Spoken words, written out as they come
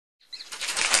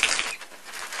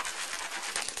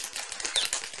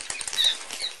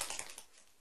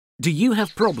Do you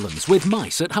have problems with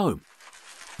mice at home?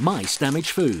 Mice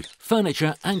damage food,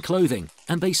 furniture and clothing,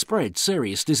 and they spread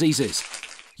serious diseases.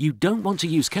 You don't want to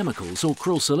use chemicals or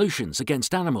cruel solutions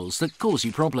against animals that cause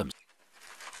you problems.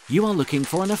 You are looking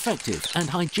for an effective and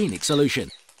hygienic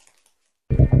solution.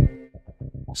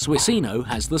 Swissinno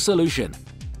has the solution: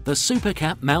 the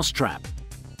SuperCat Mousetrap.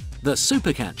 The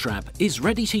SuperCat trap is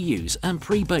ready to use and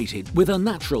pre-baited with a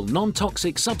natural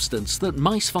non-toxic substance that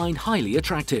mice find highly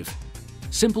attractive.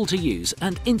 Simple to use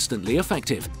and instantly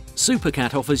effective,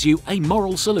 SuperCat offers you a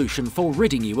moral solution for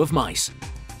ridding you of mice.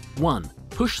 1.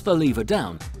 Push the lever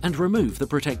down and remove the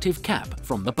protective cap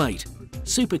from the bait.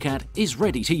 SuperCat is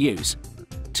ready to use.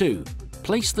 2.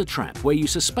 Place the trap where you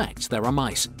suspect there are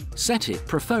mice. Set it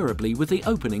preferably with the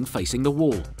opening facing the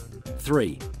wall.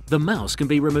 3. The mouse can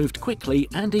be removed quickly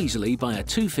and easily by a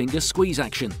 2-finger squeeze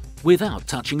action without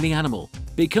touching the animal,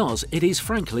 because it is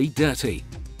frankly dirty.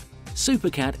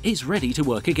 SuperCat is ready to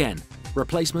work again.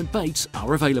 Replacement baits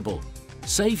are available.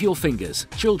 Save your fingers,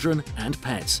 children and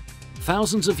pets.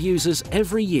 Thousands of users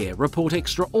every year report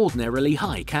extraordinarily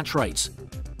high catch rates.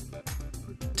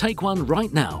 Take one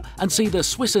right now and see the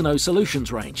Swissinno Solutions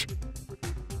range.